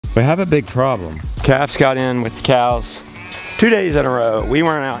We have a big problem. Calves got in with the cows 2 days in a row. We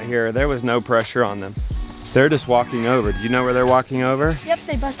weren't out here. There was no pressure on them. They're just walking over. Do you know where they're walking over? Yep,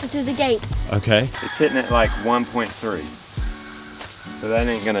 they busted through the gate. Okay. It's hitting at like 1.3. So that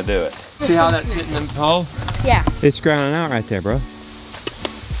ain't gonna do it. See how that's hitting the pole? Yeah. It's grounding out right there, bro. All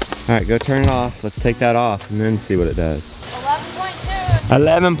right, go turn it off. Let's take that off and then see what it does. 11.2.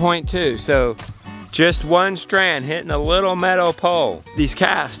 11.2, so just one strand hitting a little metal pole. These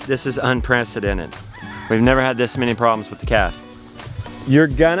calves, this is unprecedented. We've never had this many problems with the calves. You're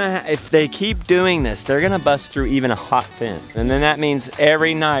gonna, if they keep doing this, they're gonna bust through even a hot fence. And then that means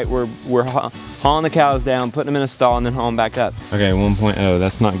every night we're hauling the cows down, putting them in a stall, and then hauling back up. Okay, 1.0,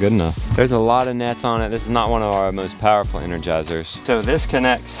 that's not good enough. There's a lot of nets on it. This is not one of our most powerful energizers. So this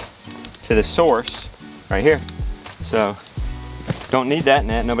connects to the source right here. So don't need that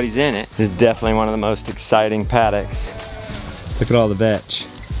net, nobody's in it. This is definitely one of the most exciting paddocks. Look at all the vetch.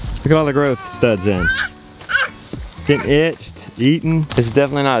 Look at all the growth studs in. Getting itched, eaten. This is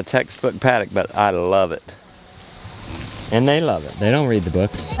definitely not a textbook paddock, but I love it. And they love it. They don't read the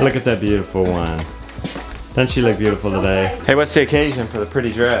books. Look at that beautiful one. Doesn't she look beautiful today? Hey, what's the occasion for the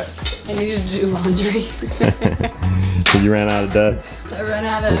pretty dress? I needed to do laundry. So you ran out of duds? I ran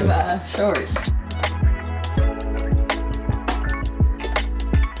out of shorts.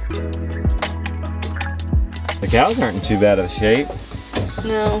 The cows aren't in too bad of shape.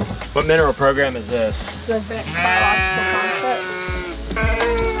 No. What mineral program is this? The vet biological concepts.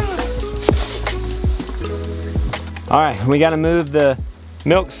 All right, we gotta move the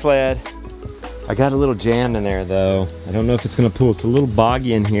milk sled. I got a little jammed in there though. I don't know if it's gonna pull. It's a little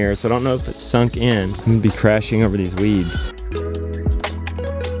boggy in here, so I don't know if it's sunk in. I'm gonna be crashing over these weeds.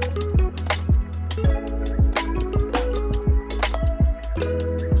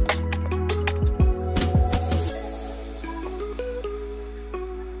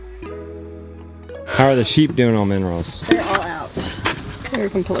 How are the sheep doing on minerals? They're all out. They're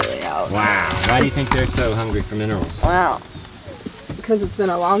completely out. Wow. Why do you think they're so hungry for minerals? Wow. Because it's been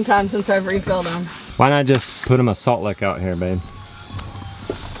a long time since I've refilled them. Why not just put them a salt lick out here, babe?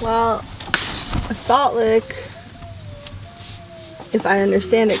 Well, a salt lick, if I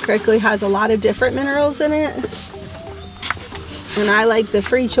understand it correctly, has a lot of different minerals in it. And I like the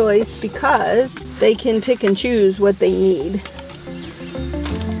free choice because they can pick and choose what they need.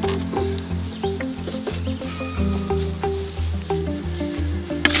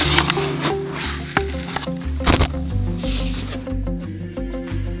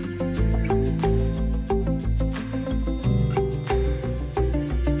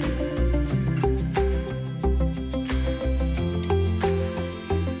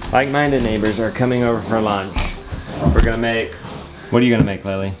 Like-minded neighbors are coming over for lunch. We're gonna make, what are you gonna make,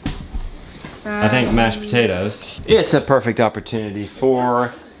 Lily? I think mashed potatoes. It's a perfect opportunity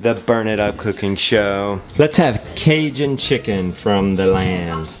for the Burn It Up cooking show. Let's have Cajun chicken from the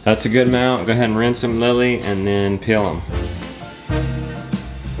land. That's a good amount. Go ahead and rinse them, Lily, and then peel them.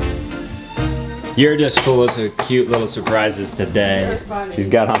 You're just full of cute little surprises today. She's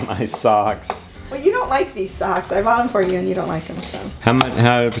got on my socks. Well, you don't like these socks. I bought them for you and you don't like them, so. How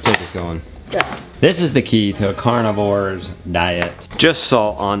are the potatoes going? Good. This is the key to a carnivore's diet. Just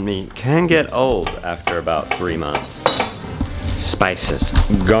salt on meat can get old after about 3 months. Spices,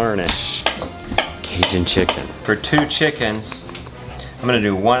 garnish, Cajun chicken. For 2 chickens, I'm gonna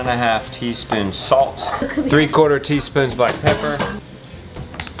do 1.5 teaspoons salt, 3/4 teaspoons black pepper,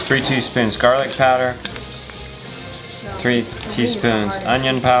 3 teaspoons garlic powder, 3 teaspoons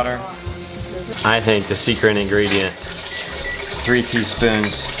onion powder. I think the secret ingredient, 3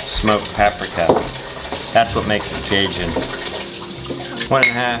 teaspoons smoked paprika. That's what makes it Cajun.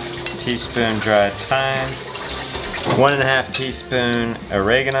 1.5 teaspoon dried thyme, 1.5 teaspoon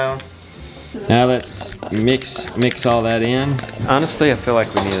oregano. Now let's mix all that in. Honestly, I feel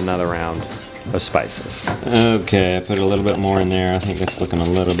like we need another round of spices. Okay, I put a little bit more in there. I think that's looking a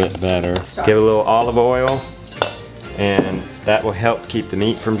little bit better. Give it a little olive oil, and that will help keep the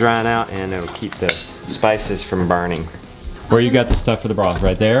meat from drying out, and it'll keep the spices from burning. Where you got the stuff for the broth?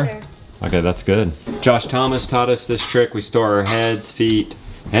 Right there? Okay, that's good. Josh Thomas taught us this trick. We store our heads, feet,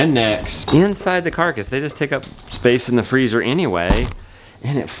 and necks inside the carcass. They just take up space in the freezer anyway,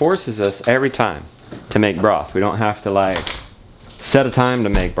 and it forces us every time to make broth. We don't have to like set a time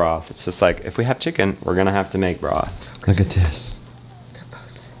to make broth. It's just like, if we have chicken, we're gonna have to make broth. Look at this.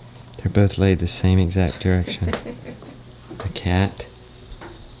 They're both laid the same exact direction. The cat,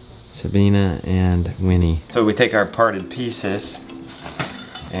 Sabina, and Winnie. So we take our parted pieces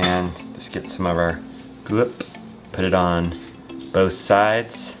and just get some of our glip, put it on both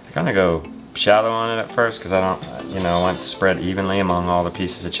sides. I kind of go shallow on it at first because I don't, you know, I want it to spread evenly among all the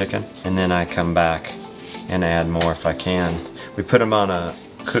pieces of chicken. And then I come back and add more if I can. We put them on a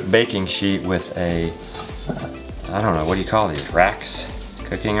baking sheet with a, I don't know, what do you call these? Racks?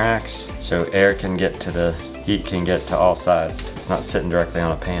 Cooking racks? So air can get to the, heat can get to all sides. It's not sitting directly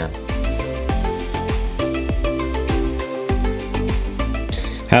on a pan.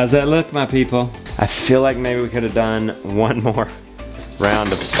 How's that look, my people? I feel like maybe we could have done one more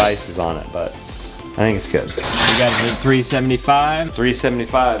round of spices on it, but I think it's good. We got it at 375.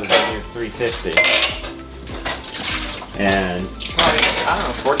 375 is near 350. And probably, I don't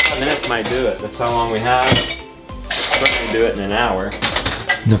know, 45 minutes might do it. That's how long we have. Certainly do it in an hour.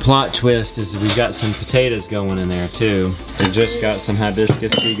 The plot twist is we got some potatoes going in there too. We just got some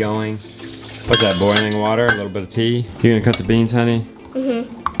hibiscus tea going. What's that, boiling water, a little bit of tea? You gonna cut the beans, honey?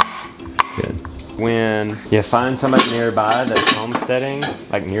 Mm-hmm. Good. When you find somebody nearby that's homesteading,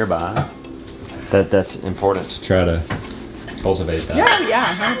 like nearby, that's important to try to cultivate that.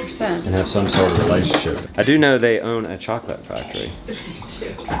 Yeah, 100%. And have some sort of relationship. I do know they own a chocolate factory.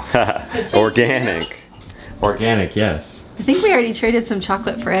 Organic. Organic, yes. I think we already traded some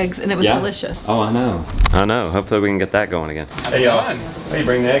chocolate for eggs and it was delicious. Oh, I know. I know. Hopefully we can get that going again. Hey y'all, hey,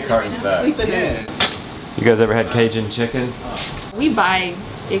 bring the egg cartons back. You guys ever had Cajun chicken? We buy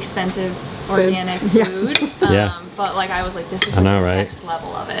expensive organic food, but like I was like, this is the next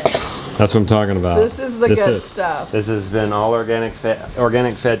level of it. That's what I'm talking about. This is the good stuff. This has been all organic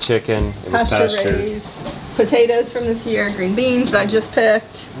fed chicken. It was pasture raised. Potatoes from this year, green beans that I just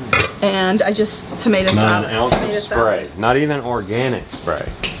picked, and I just tomato salad. 9 ounces of spray. Salad. Not even organic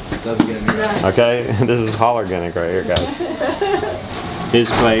spray. It doesn't get any right. Okay, this is all organic right here, guys. His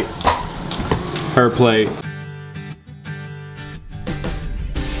plate, her plate.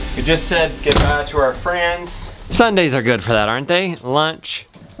 We just said goodbye to our friends. Sundays are good for that, aren't they? Lunch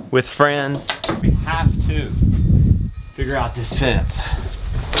with friends. We have to figure out this fence.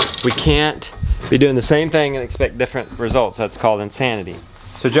 We can't be doing the same thing and expect different results. That's called insanity.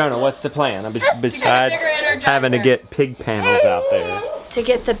 So Jonah, what's the plan? Besides having to get pig panels out there. To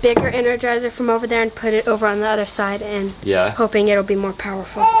get the bigger Energizer from over there and put it over on the other side and hoping it'll be more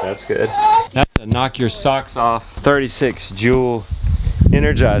powerful. That's good. That's a knock your socks off 36 joule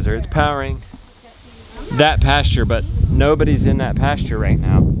Energizer. It's powering that pasture, but nobody's in that pasture right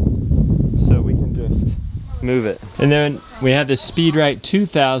now. So we can just move it. And then we have the Speedrite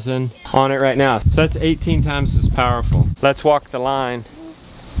 2000 on it right now. So that's 18 times as powerful. Let's walk the line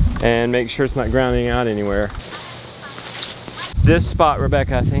and make sure it's not grounding out anywhere. This spot,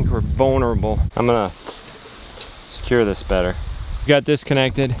 Rebecca, I think we're vulnerable. I'm gonna secure this better. Got this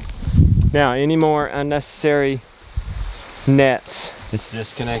connected. Now, any more unnecessary nets? It's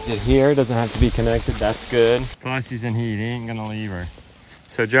disconnected here, doesn't have to be connected, that's good. Plus he's in heat, he ain't gonna leave her.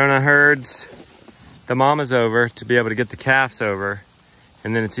 So Jonah herds the mamas over to be able to get the calves over,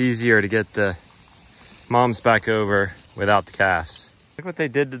 and then it's easier to get the moms back over without the calves. Look what they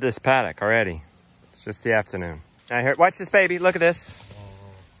did to this paddock already. It's just the afternoon. Now here, watch this baby, look at this.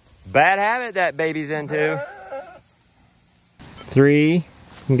 Bad habit that baby's into. 3, you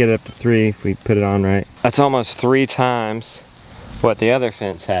can get it up to 3 if we put it on right. That's almost 3 times what the other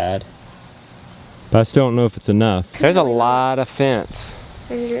fence had. But I still don't know if it's enough. There's a lot of fence.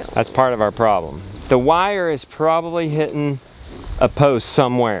 That's part of our problem. The wire is probably hitting a post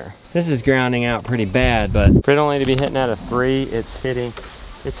somewhere. This is grounding out pretty bad, but for it only to be hitting at a 3, it's hitting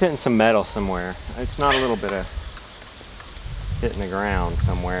some metal somewhere. It's not a little bit of hitting the ground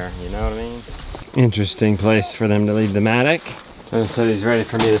somewhere, you know what I mean? Interesting place for them to leave the Matic. And so he's ready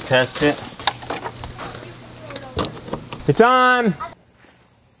for me to test it. It's on!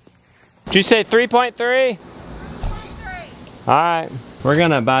 Did you say 3.3? 3.3. Alright, we're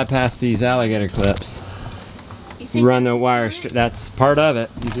gonna bypass these alligator clips. Run the wire straight. That's part of it.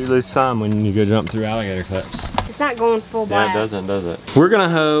 You do lose some when you go jump through alligator clips. It's not going full blast. Yeah, it doesn't, does it? We're gonna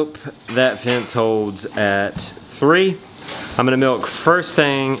hope that fence holds at 3. I'm gonna milk first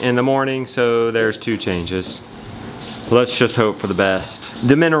thing in the morning, so there's 2 changes. Let's just hope for the best.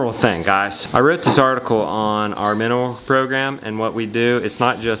 The mineral thing, guys. I wrote this article on our mineral program and what we do. It's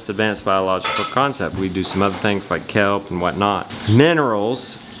not just advanced biological concept. We do some other things like kelp and whatnot.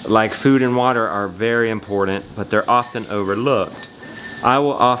 Minerals, like food and water, are very important, but they're often overlooked. I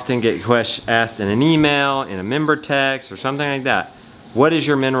will often get asked in an email, in a member text, or something like that. What is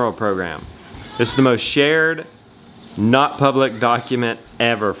your mineral program? This is the most shared, not public document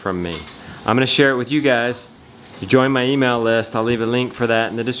ever from me. I'm gonna share it with you guys. You join my email list, I'll leave a link for that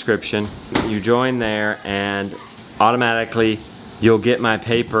in the description. You join there and automatically you'll get my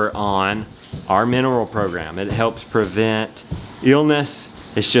paper on our mineral program. It helps prevent illness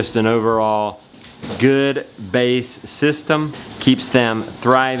It's just an overall good base system. Keeps them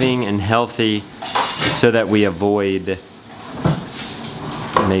thriving and healthy so that we avoid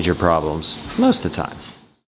major problems most of the time.